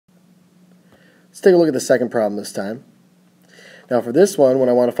Let's take a look at the second problem this time. Now for this one, when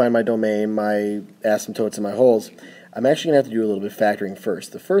I want to find my domain, my asymptotes, and my holes, I'm actually going to have to do a little bit of factoring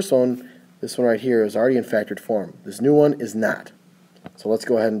first. The first one, this one right here, is already in factored form. This new one is not. So let's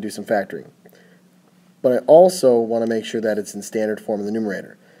go ahead and do some factoring. But I also want to make sure that it's in standard form in the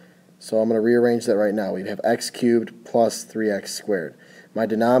numerator. So I'm going to rearrange that right now. We have x cubed plus 3x squared. My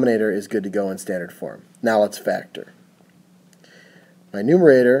denominator is good to go in standard form. Now let's factor. My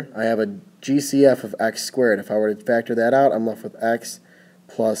numerator, I have a GCF of x squared. If I were to factor that out, I'm left with x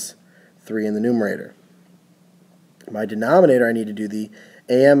plus 3 in the numerator. My denominator, I need to do the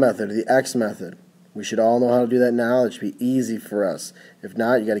AM method, or the x method. We should all know how to do that now. It should be easy for us. If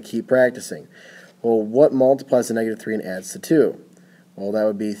not, you got to keep practicing. Well, what multiplies to negative 3 and adds to 2? Well, that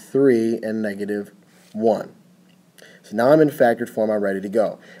would be 3 and negative 1. So now I'm in factored form. I'm ready to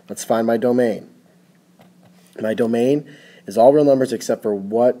go. Let's find my domain. My domain is all real numbers except for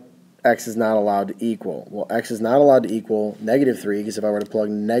what x is not allowed to equal. Well, x is not allowed to equal negative 3, because if I were to plug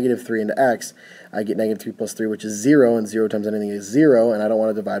negative 3 into x, I get negative 3 plus 3, which is 0, and 0 times anything is 0, and I don't want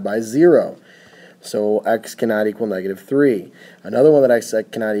to divide by 0. So x cannot equal negative 3. Another one that x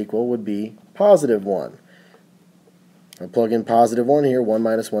cannot equal would be positive 1. I plug in positive 1 here. 1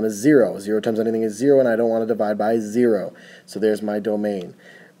 minus 1 is 0. 0 times anything is 0, and I don't want to divide by 0. So there's my domain.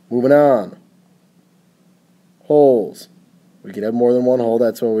 Moving on. Holes. We could have more than one hole.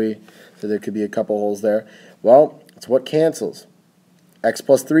 That's what so there could be a couple holes there. Well, it's what cancels. X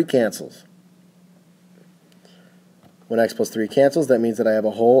plus 3 cancels. When x plus 3 cancels, that means that I have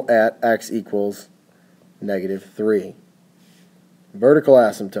a hole at x equals negative 3. Vertical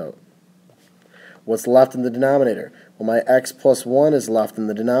asymptote. What's left in the denominator? Well, my x plus 1 is left in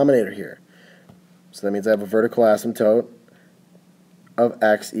the denominator here. So that means I have a vertical asymptote of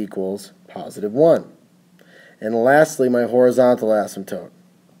x equals positive 1. And lastly, my horizontal asymptote.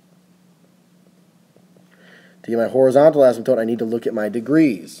 To get my horizontal asymptote, I need to look at my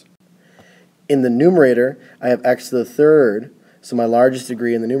degrees. In the numerator, I have x to the third, so my largest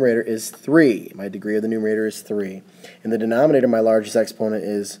degree in the numerator is 3. My degree of the numerator is 3. In the denominator, my largest exponent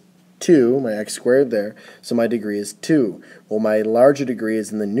is 2, my x squared there, so my degree is 2. Well, my larger degree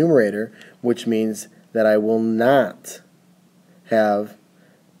is in the numerator, which means that I will not have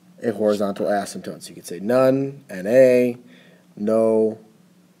a horizontal asymptote. So you could say none, NA, no,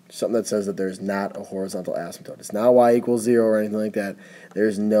 something that says that there's not a horizontal asymptote. It's not y equals 0 or anything like that.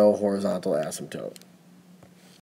 There's no horizontal asymptote.